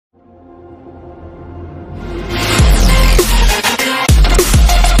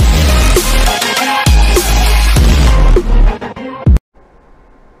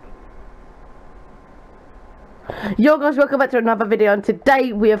Yo guys, welcome back to another video, and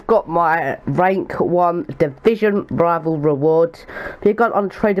today we have got my rank 1 division rival rewards. We've got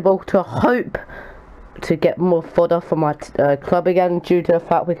untradeable to hope to get more fodder for my club again, due to the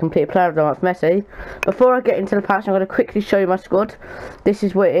fact we completed player of the month Messi. Before I get into the patch, I'm going to quickly show you my squad. This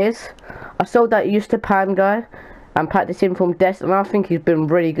is what it is. I sold that used to pan guy and packed this in from Des, and I think he's been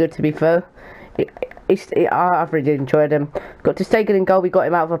really good, to be fair. I've really enjoyed him. Got to stay good in goal. We got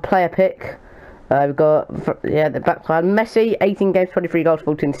him out of a player pick. We've got, yeah, the back line. Messi, 18 games, 23 goals,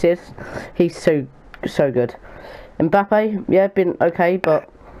 14 assists. He's so good. Mbappe, yeah, been okay, but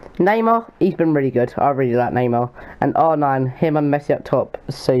Neymar, he's been really good. I really like Neymar. And R9, him and Messi up top,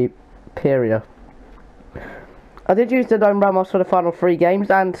 superior. I did use the Dome Ramos for the final 3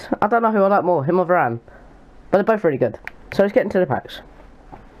 games, and I don't know who I like more, him or Varane. But they're both really good. So let's get into the packs.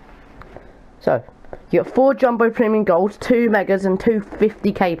 So, you got 4 Jumbo Premium Golds, 2 Megas, and 2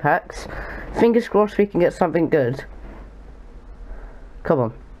 50k packs. Fingers crossed we can get something good. Come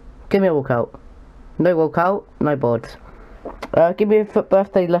on. Give me a walkout. No walkout, no boards. Give me a foot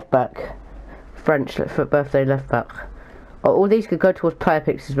birthday left back. French foot birthday left back. Oh, all these could go towards player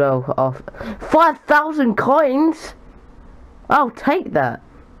picks as well. Off 5,000 coins! I'll take that.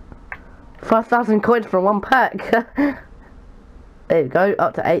 5,000 coins for 1 pack. There you go,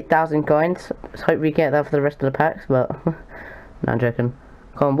 up to 8,000 coins. Let's hope we get that for the rest of the packs, but no, I'm joking.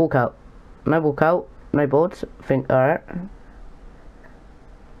 Come on, walkout. No walkout, no boards. Alright.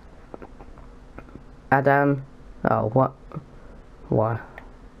 Adam. Oh, what? Why?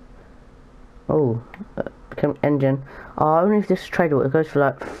 Oh, engine. Oh, only if this is tradable, it goes for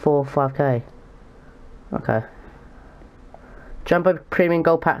like 4 or 5k. Okay. Jumbo Premium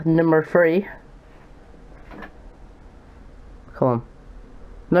Gold Pack number 3. Come on.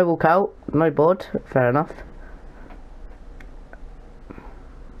 No walkout, no board. Fair enough.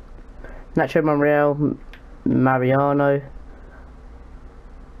 Nacho Monreal, Mariano.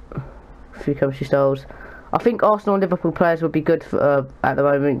 A few chemistry styles. I think Arsenal and Liverpool players would be good for, at the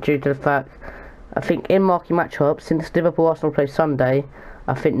moment, due to the fact I think in marquee matchups, since Liverpool Arsenal play Sunday,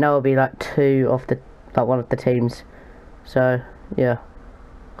 I think now will be like 2 of the one of the teams. So yeah.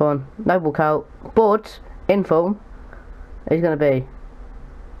 Go on. No walkout. Boards in form. He's gonna be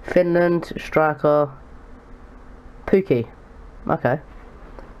Finland striker Pookie. Okay.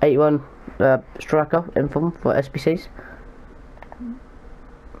 81 striker in form for SBCs.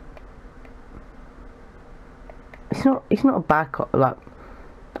 It's not a bad like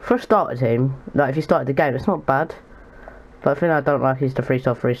for a starter team. Like if you started the game, it's not bad. But the thing I don't like is the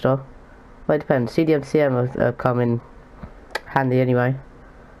 3-star. Well, it depends. CDM CM have come in handy anyway.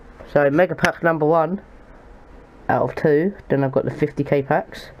 So mega pack number 1 out of 2. Then I've got the 50k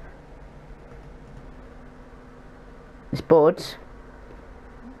packs. It's boards.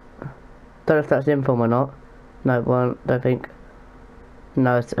 Don't know if that's inform or not. No, well, don't think.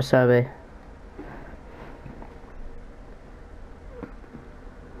 No, it's a survey.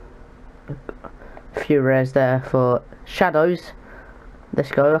 A few rares there for shadows.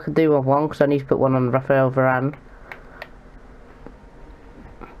 Let's go. I can do one because I need to put one on Raphael Varane.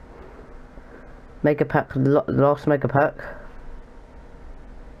 Mega pack, last mega pack.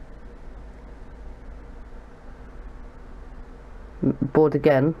 Board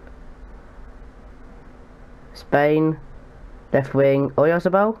again. Spain, left wing,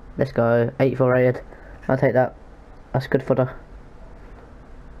 Oyarzabal. Let's go. 84 rated. I'll take that. That's good fodder.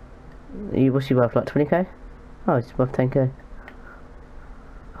 What's he worth? Like 20k? Oh, it's worth 10k.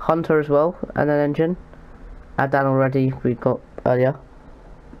 Hunter as well, and an engine. Adan already we got earlier.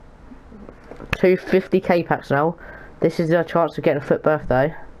 2 50k packs now. This is our chance to get a foot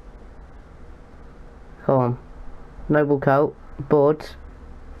birthday. Come on. No walkout. Boards.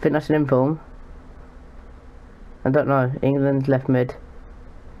 I think that's an inform. I don't know. England left mid.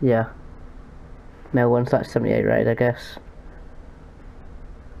 Yeah. Male one's like 78 rated, I guess.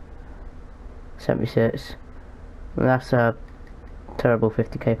 76. And that's a terrible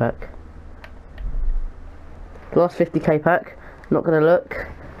 50k pack. Last 50k pack. Not gonna look.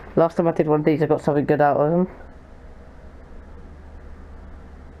 Last time I did one of these, I got something good out of them.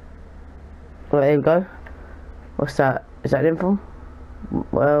 Well, here we go. What's that? Is that an inform?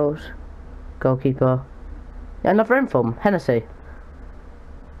 Wales. Goalkeeper. Yeah, another inform. Hennessy.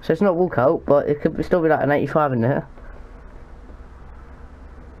 So it's not walkout, but it could still be like an 85 in there.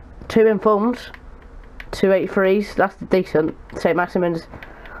 2 informs. 2 83s. That's decent. St. Maximins.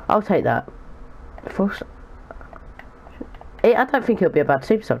 I'll take that. I don't think it'll be a bad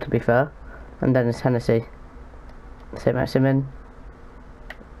super sub, to be fair. And then it's Hennessy. St. Maximin.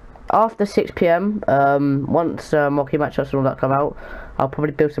 After 6 PM, once marquee matchups and all that come out, I'll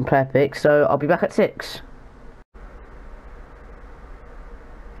probably build some player picks. So I'll be back at 6.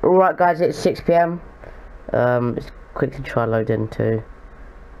 Alright guys, it's 6 PM. Let's quickly try load into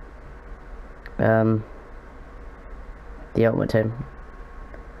the Ultimate Team.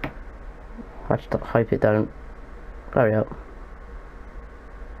 I just hope it don't. Hurry up.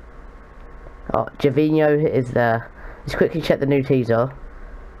 Oh, Javinho is there. Let's quickly check the new teaser.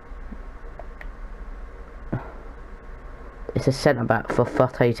 It's a centre back for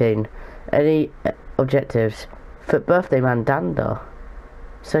FUT 18. Any objectives? For birthday man Danda.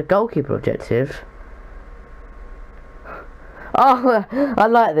 It's a goalkeeper objective. Oh, I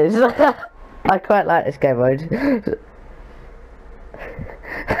like this. I quite like this game mode.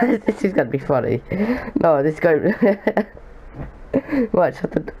 This is gonna be funny. No, this game. Right,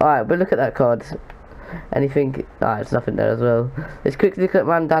 alright, but look at that card. Anything? Ah, there's nothing there as well. Let's quickly look at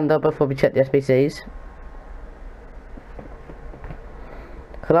Mandanda before we check the SBCs.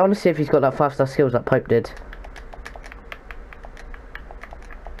 Cause I want to see if he's got that 5-star skills like Pope did.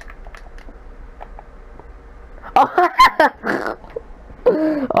 Oh,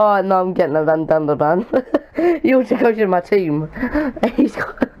 oh no, I'm getting a Mandanda man. He also goes in my team. He's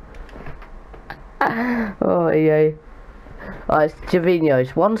got. Oh, EA. It's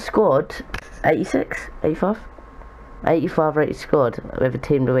Javinho's one squad, 86, 85, 85 rated squad with a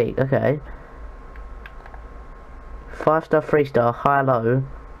team of the week. Okay, 5-star, 3-star, high, low,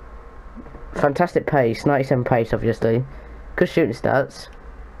 fantastic pace, 97 pace, obviously, good shooting stats,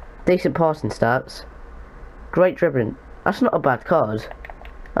 decent passing stats, great dribbling. That's not a bad card.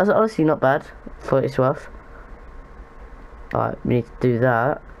 That's honestly not bad for what it's worth. Alright, we need to do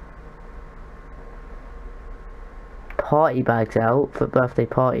that. Party bags out for birthday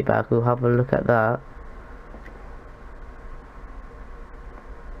party bag. We'll have a look at that.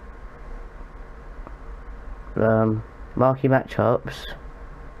 Marquee matchups,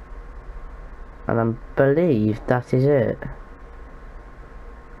 and I believe that is it.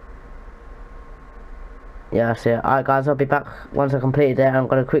 Yeah, that's it. Alright guys, I'll be back once I completed it. I'm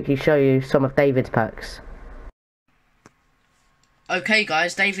going to quickly show you some of David's packs. Okay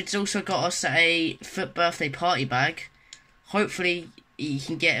guys, David's also got us a FUT birthday party bag. Hopefully he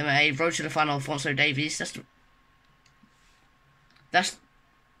can get him a Road to the Final Alphonso Davies. That's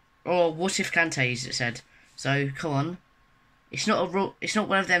or what if Kante's, it said. So come on. It's not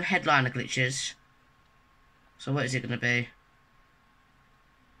one of them headliner glitches. So what is it gonna be?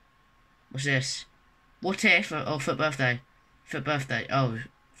 What's this? What if or FUT birthday? FUT birthday. Oh,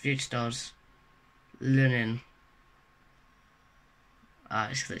 Future Stars. Lunin.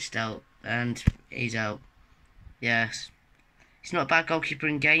 It's glitched out and he's out. Yes. He's not a bad goalkeeper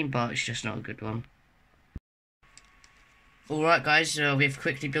in game, but it's just not a good one. Alright guys, we've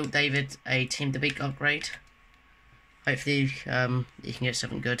quickly built David a Team of the Week upgrade. Hopefully you can get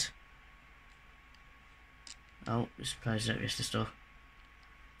something good. Oh, this plays at the store.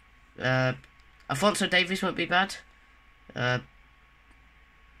 Alphonso Davies won't be bad.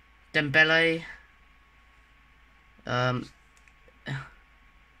 Dembele. Oh,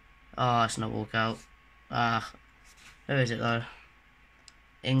 it's not walkout. Who is it though?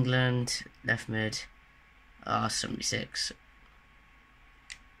 England, left mid. 76.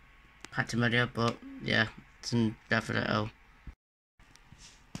 Had to murder, but yeah, it's a definite L.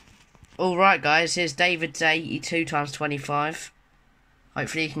 Alright guys, here's David's 82 times 25.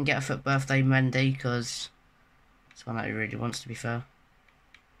 Hopefully he can get a FUT birthday Mendy, because it's one that he really wants, to be fair.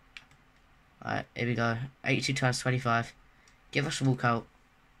 Alright, here we go. 82 times 25. Give us a walkout.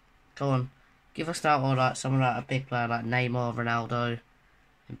 Go on. Give us that, or like someone like a big player like Neymar, Ronaldo,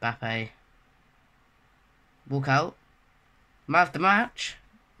 Mbappe. Walk out. Man of the match.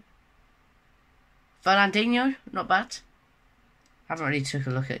 Fernandinho, not bad. Haven't really took a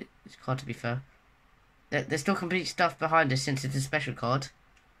look at his card, to be fair. There's still complete stuff behind us since it's a special card.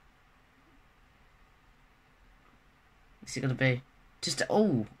 What's it gonna be? Just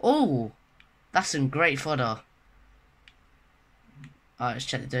oh, that's some great fodder. Alright, let's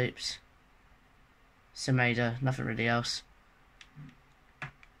check the dupes. Sameda, nothing really else.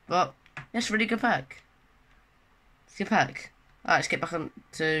 But it's a really good pack. It's a good pack. Alright, let's get back on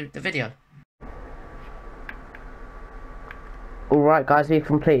to the video. Alright guys, we've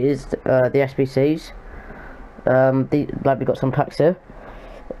completed the SBCs. Like we got some packs here.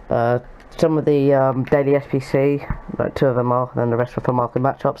 Some of the daily SBC, like 2 of them are, and then the rest are for market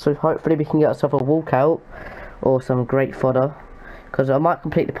matchups. So hopefully we can get ourselves a walkout or some great fodder. Because I might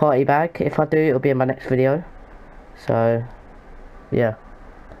complete the party bag. If I do, it'll be in my next video. So, yeah.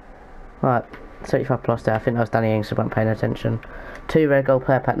 Right, 35 plus there. I think that was Danny Ings, so I wasn't paying attention. 2 rare gold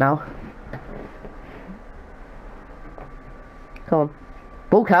player pack now. Come on.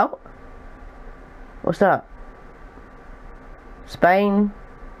 Walkout? What's that? Spain.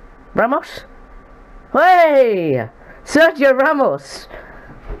 Ramos? Hey! Sergio Ramos!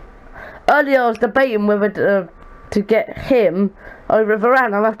 Earlier I was debating whether to get him over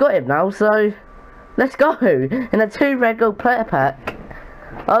Varane, and I've got him now, so let's go! In a 2 red gold player pack.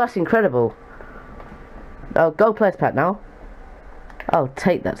 Oh, that's incredible. Oh, gold player pack now. I'll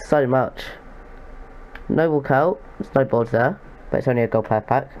take that so much. No walkout, there's no boards there, but it's only a gold player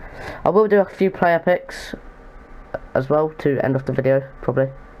pack. I will do a few player picks as well to end off the video, probably.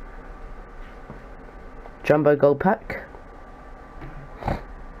 Jumbo gold pack.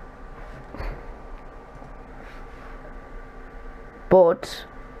 But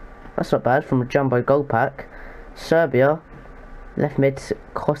that's not bad from a jumbo gold pack. Serbia, left mid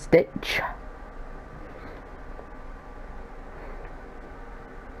Kostic.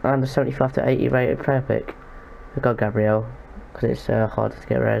 And a 75 to 80 rated player pick. We got Gabriel because it's hard to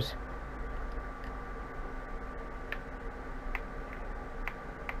get res.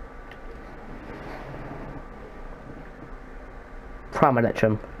 Prime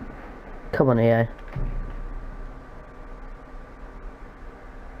Electrum. Come on, EA.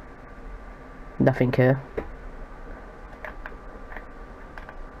 Nothing here.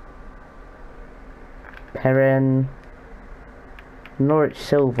 Perrin. Norwich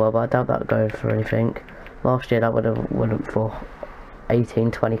Silver, but I doubt that'll go for anything. Last year that would have went for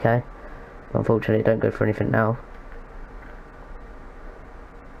 18-20k. Unfortunately, it don't go for anything now.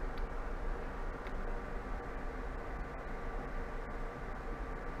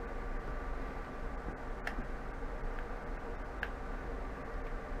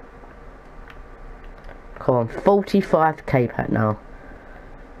 Come on, 45k pack now.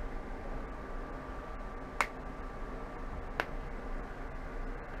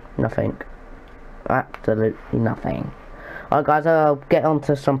 Nothing. Absolutely nothing. Alright guys, I'll get on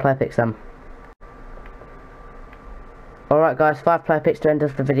to some player picks then. Alright guys, 5 player picks to end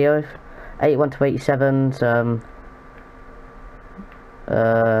of the video. 81 to 87s,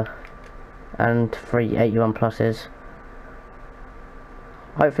 and 3 81 pluses.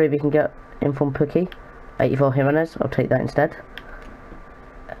 Hopefully we can get Inform Pookie. 84 Jimenez, I'll take that instead.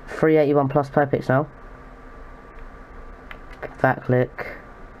 3 81 plus player picks now. That click.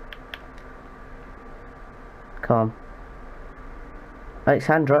 Come on.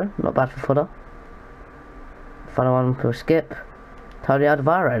 Alexandro, not bad for fodder. Final one for Skip. Tony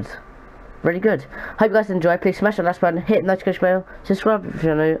Alvarez. Really good. Hope you guys enjoy. Please smash the like button, hit the notification bell, subscribe if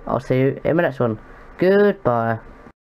you're new. I'll see you in my next one. Goodbye.